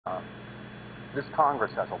Uh, this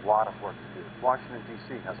Congress has a lot of work to do. Washington,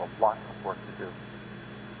 D.C. has a lot of work to do.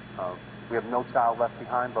 We have no child left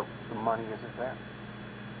behind, but the money isn't there.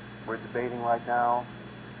 We're debating right now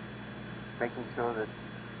making sure that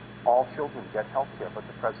all children get health care, but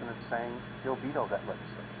the president's saying he'll veto that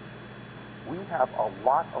legislation. We have a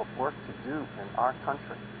lot of work to do in our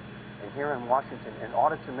country and here in Washington in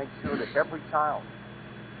order to make sure that every child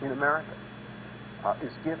in America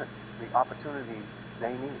is given the opportunity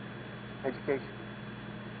they need. Education,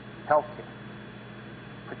 health care,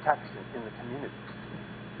 protection in the community.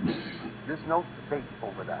 There's no debate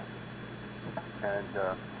over that.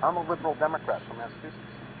 And I'm a liberal Democrat from Massachusetts.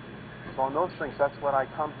 So on those things, that's what I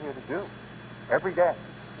come here to do every day.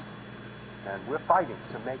 And we're fighting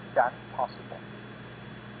to make that possible.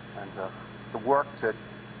 And the work that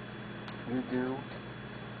you do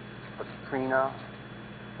for Katrina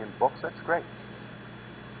in books, that's great.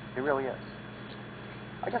 It really is.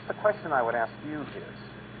 I guess the question I would ask you is,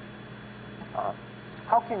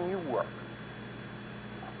 how can you work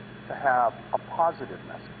to have a positive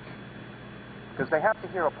message? Because they have to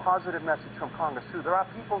hear a positive message from Congress, too. There are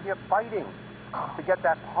people here fighting to get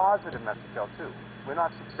that positive message out, too. We're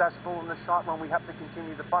not successful in the short run. We have to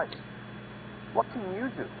continue to fight. What can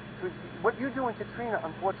you do? What you do in Katrina,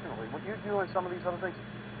 unfortunately, what you do in some of these other things,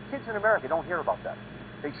 kids in America don't hear about that.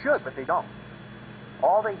 They should, but they don't.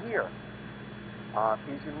 All they hear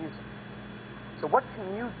is your music. So what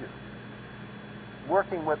can you do,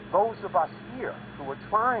 working with those of us here who are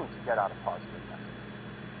trying to get out a positive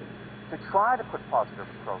message, to try to put positive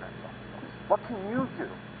programs on? What can you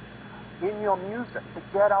do in your music to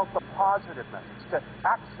get out the positive message, to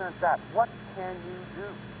accent that? What can you do?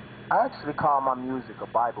 I actually call my music a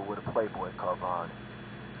Bible with a Playboy cover on it.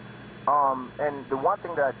 And the one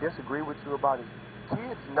thing that I disagree with you about is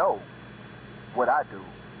kids know what I do,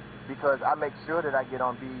 because I make sure that I get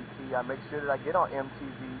on BET, I make sure that I get on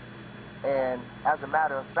MTV, and as a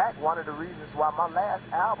matter of fact, one of the reasons why my last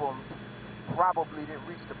album probably didn't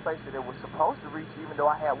reach the place that it was supposed to reach, even though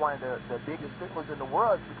I had one of the biggest singles in the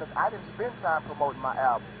world, because I didn't spend time promoting my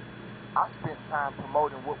album. I spent time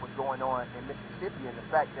promoting what was going on in Mississippi and the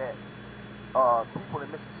fact that people in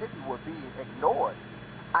Mississippi were being ignored.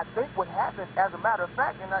 I think what happened, as a matter of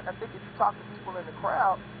fact, and I think if you talk to people in the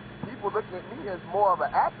crowd, people look at me as more of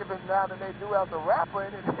an activist now than they do as a rapper,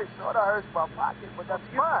 and it sort of hurts my pocket, but that's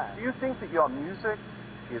fine. Do you think that your music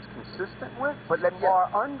is consistent with, but let me or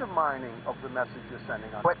undermining of the message you're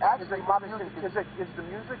sending on? But actually, my music is the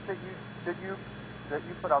music that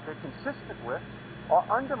you put out there consistent with, or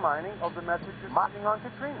undermining of the message you're sending on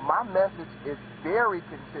Katrina? My message is very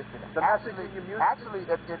consistent. The message in your music? Actually,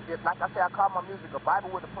 if like I say, I call my music a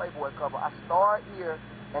Bible with a Playboy cover. I start here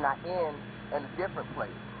and I end in a different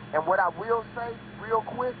place. And what I will say, real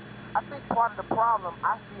quick, I think part of the problem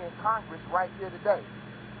I see in Congress right here today,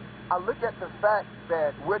 I look at the fact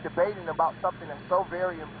that we're debating about something that's so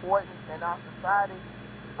very important in our society,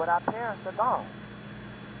 but our parents are gone.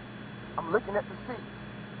 I'm looking at the seats.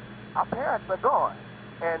 Our parents are gone.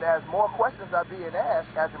 And as more questions are being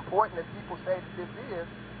asked, as important as people say that this is,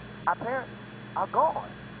 our parents are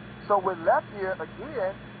gone. So we're left here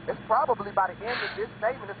again. It's probably by the end of this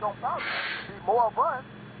statement, it's going to probably be more of us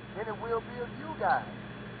than it will be of you guys.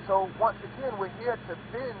 So once again, we're here to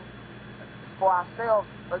bend for ourselves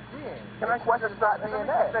again. Can I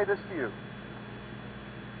say this to you?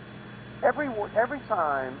 Every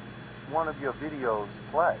time one of your videos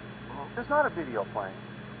play, there's not a video playing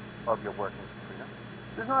of your work in Katrina.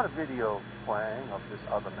 There's not a video playing of this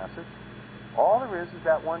other message. All there is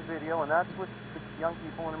that one video, and that's what the young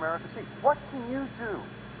people in America see. What can you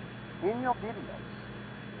do in your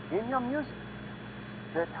videos, in your music,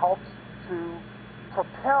 that helps to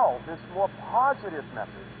propel this more positive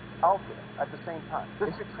message out there at the same time?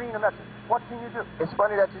 This Katrina message. What can you do? It's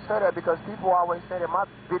funny that you say that, because people always say that my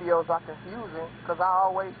videos are confusing, because I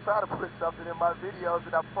always try to put something in my videos,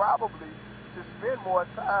 and I probably should spend more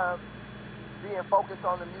time being focused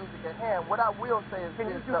on the music at hand. What I will say is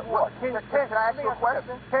can you do more? Can I ask you a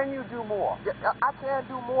question? Can you do more? Yeah, I can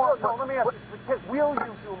do more. No, let me ask you. Will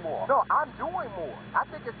you do more? No, I'm doing more. I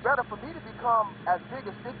think it's better for me to become as big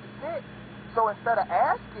as 50 Cent. So instead of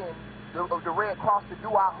asking the Red Cross to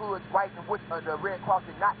do our hoods right and the Red Cross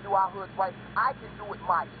to not do our hoods right, I can do it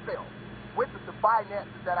myself with the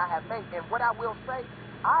finances that I have made. And what I will say,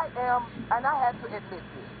 I am, and I had to admit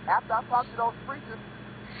this, after I talked to those preachers,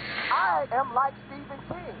 I am like Stephen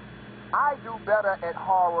King. I do better at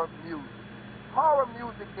horror music. Horror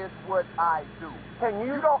music is what I do.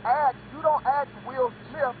 You don't ask Will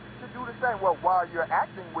Smith to do the same. Well, while you're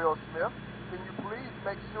acting Will Smith, can you please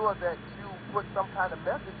make sure that you put some kind of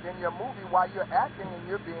message in your movie while you're acting and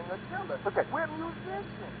you're being a killer. Okay. We're musicians.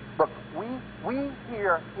 Look, we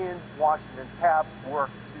here in Washington have work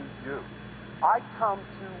to do. I come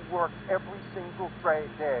to work every single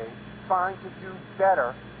day trying to do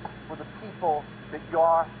better for the people that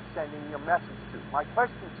you're sending your message to. My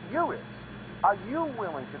question to you is, are you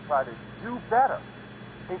willing to try to do better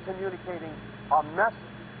in communicating a message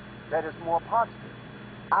that is more positive?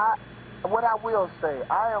 What I will say,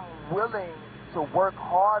 I am willing to work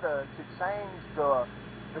harder to change the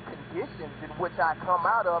conditions in which I come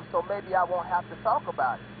out of, so maybe I won't have to talk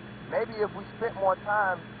about it. Maybe if we spent more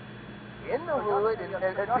time in the hood and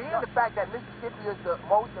being the fact that Mississippi is the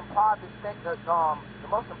most impoverished state, the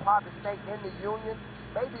most impoverished state in the union,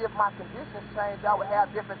 maybe if my conditions changed, I would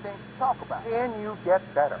have different things to talk about. Can you get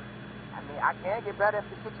better? I mean, I can get better if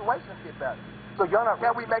the situations get better. So you're not...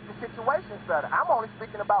 Can we make the situations better? I'm only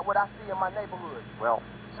speaking about what I see in my neighborhood. Well...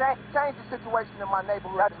 Change the situation in my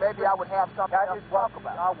neighborhood, and maybe I would have something else to talk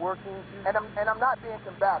about. That is what we are working to... And I'm not being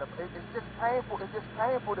combative. It's just painful. It's just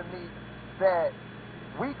painful to me that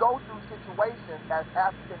we go through situations as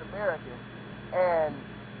African Americans, and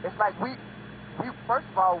it's like we first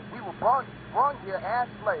of all, we were brung here as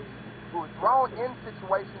slaves. We were thrown in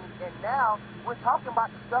situations, and now we're talking about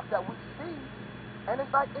the stuff that we see, and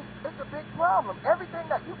it's like it's a big problem. Everything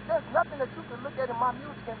that there's nothing that you can look at in my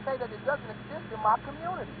music and say that it doesn't exist in my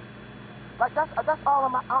community. Like that's all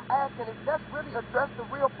I'm asking is let's really address the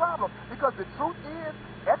real problem, because the truth is,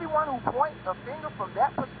 everyone who points a finger from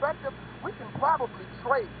that perspective, we can probably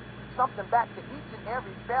trade something back to each and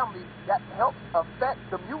every family that helps affect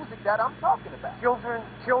the music that I'm talking about. Children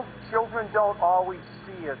don't always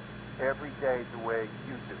see it every day the way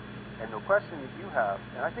you do. And the question that you have,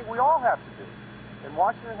 and I think we all have to do, and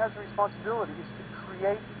Washington has a responsibility, is to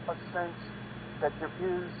create a sense that there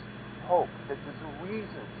is hope, that there's a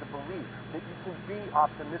reason to believe, that you can be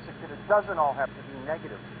optimistic, that it doesn't all have to be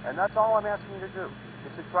negative. And that's all I'm asking you to do,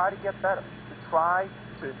 is to try to get better, to try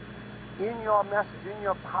to, in your message, in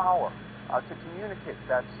your power, to communicate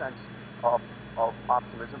that sense of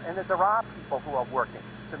optimism, and that there are people who are working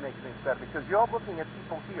to make things better, because you're looking at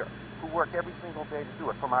people here who work every single day to do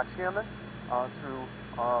it, from our chairman through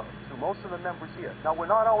most of the members here. Now, we're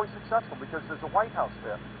not always successful because there's a White House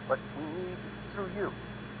there, but we need, through you,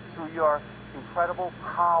 through your incredible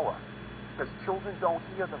power, because children don't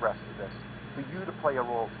hear the rest of this, for you to play a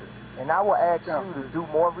role too. And I will ask you to do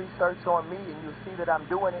more research on me, and you'll see that I'm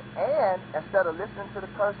doing it. And instead of listening to the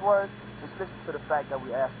curse words, just listen to the fact that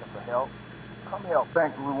we're asking for help. Come help.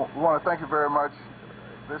 Thank you. We want to thank you very much.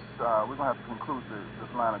 We're going to have to conclude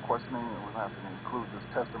this line of questioning, and we're going to have to conclude this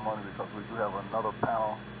testimony, because we do have another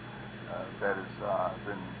panel that has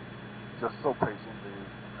been just so patient.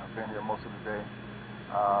 They've been here most of the day.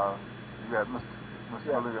 You got Mr.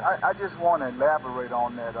 Miller. I just want to elaborate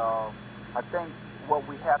on that. I think what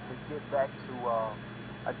we have to get back to,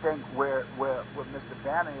 I think where Mr.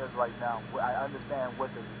 Banner is right now, I understand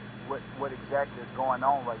what exactly is going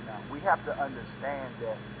on right now. We have to understand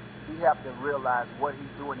that we have to realize what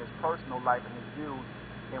he's doing in his personal life and his views,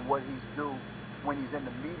 and what he's doing when he's in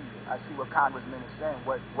the media. I see what Congressman is saying.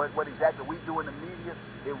 What exactly we do in the media,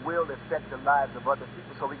 it will affect the lives of other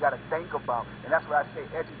people. So we got to think about, and that's why I say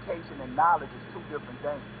education and knowledge is two different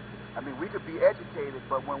things. I mean, we could be educated,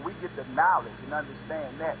 but when we get the knowledge and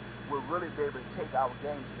understand that, we'll really be able to take our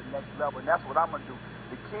game to the next level. And that's what I'm going to do.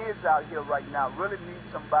 The kids out here right now really need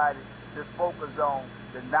somebody to focus on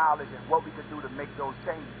the knowledge and what we can do to make those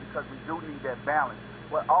changes, because we do need that balance.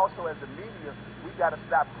 But also as the media, we got to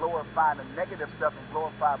stop glorifying the negative stuff and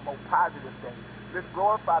glorify more positive things. Let's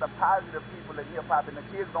glorify the positive people in hip-hop, and the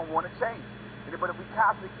kids don't want to change. But if we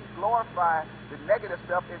constantly keep glorifying the negative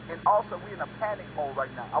stuff, and also we're in a panic mode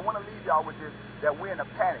right now. I want to leave y'all with this, that we're in a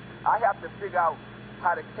panic. I have to figure out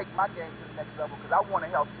how to take my game to the next level, because I want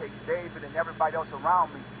to help take David and everybody else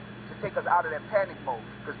around me to take us out of that panic mode.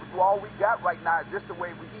 Because all we got right now is just the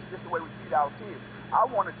way we eat, just the way we feed our kids. I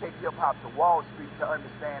want to take hip-hop to Wall Street to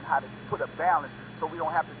understand how to put a balance so we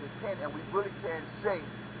don't have to depend, and we really can say,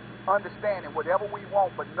 understanding whatever we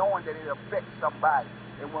want, but knowing that it affects somebody.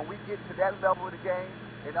 And when we get to that level of the game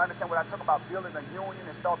and understand what I talk about, building a union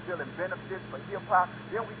and start building benefits for hip-hop,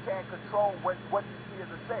 then we can control what these kids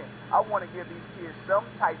are saying. I want to give these kids some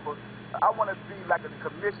type of, I want to be like a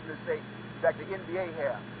commissioner, say, like the NBA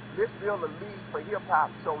have. Let's build a league for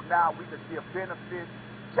hip-hop so now we can give benefits,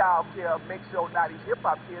 child care, make sure now these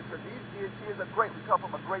hip-hop kids, because these kids are great. We come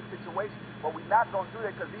from a great situation, but we're not going to do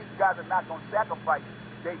that because these guys are not going to sacrifice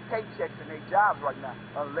their paychecks and their jobs right now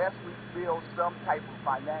unless we build some type of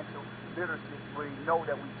financial literacy where we know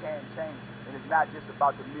that we can change, and it's not just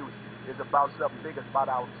about the music. It's about something bigger. It's about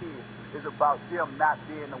our kids. It's about them not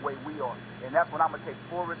being the way we are. And that's when I'm going to take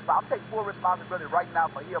full responsibility. I'll take full responsibility right now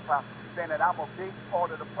for hip-hop, saying that I'm a big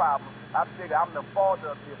part of the problem. I figure I'm the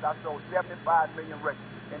father of this. I sold 75 million records.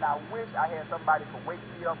 And I wish I had somebody to wake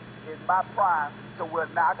me up in my prime so where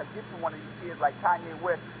now I could get to one of these kids like Kanye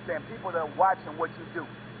West saying people that are watching what you do.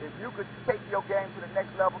 If you could take your game to the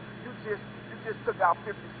next level, you just took out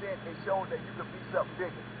 50 Cent and showed that you could be something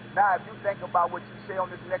bigger. Now, if you think about what you say on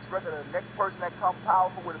this next record, or the next person that comes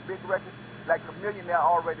powerful with a big record, like a millionaire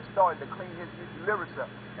already started to clean his lyrics up.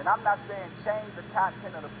 And I'm not saying change the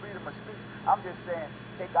content of the freedom of speech. I'm just saying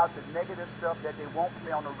take out the negative stuff that they won't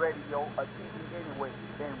play on the radio or TV anyway.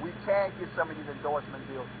 And we can get some of these endorsement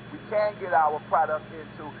deals. We can get our product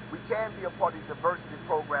into. We can be a part of these diversity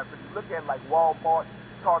programs. If you look at like Walmart,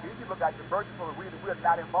 Target, if you look at diversity for a reason, we're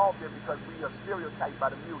not involved in because we are stereotyped by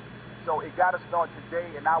the music. So it got to start today,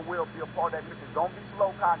 and I will be a part of that mission. Don't be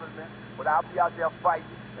slow, Congressman, but I'll be out there fighting,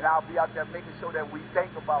 and I'll be out there making sure that we think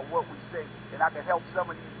about what we say, and I can help some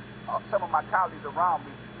of my colleagues around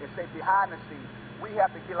me and say behind the scenes. We have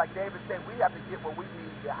to get, like David said, we have to get what we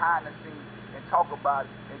need behind the scenes and talk about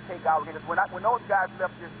it and take our hands. When those guys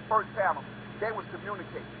left this first panel, they was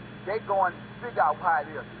communicating. They going to figure out how it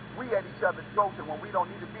is. We at each other's throats, and when we don't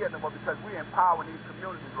need to be at them because we're empowering these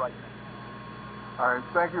communities right now. All right,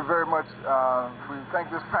 thank you very much. We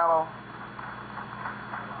thank this panel.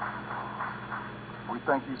 We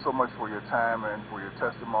thank you so much for your time and for your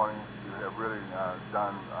testimony. You have really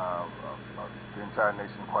done the entire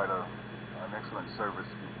nation quite an excellent service.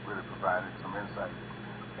 You really provided some insight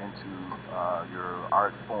into your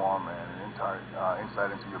art form and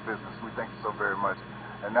insight into your business. We thank you so very much.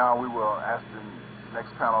 And now we will ask the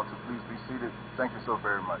next panel to please be seated. Thank you so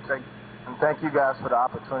very much. Thank you. And thank you guys for the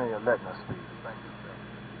opportunity of letting us speak. Thank you, sir.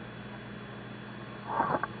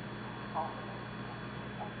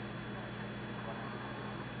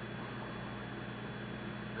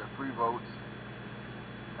 There are 3 votes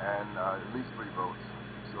and at least 3 votes.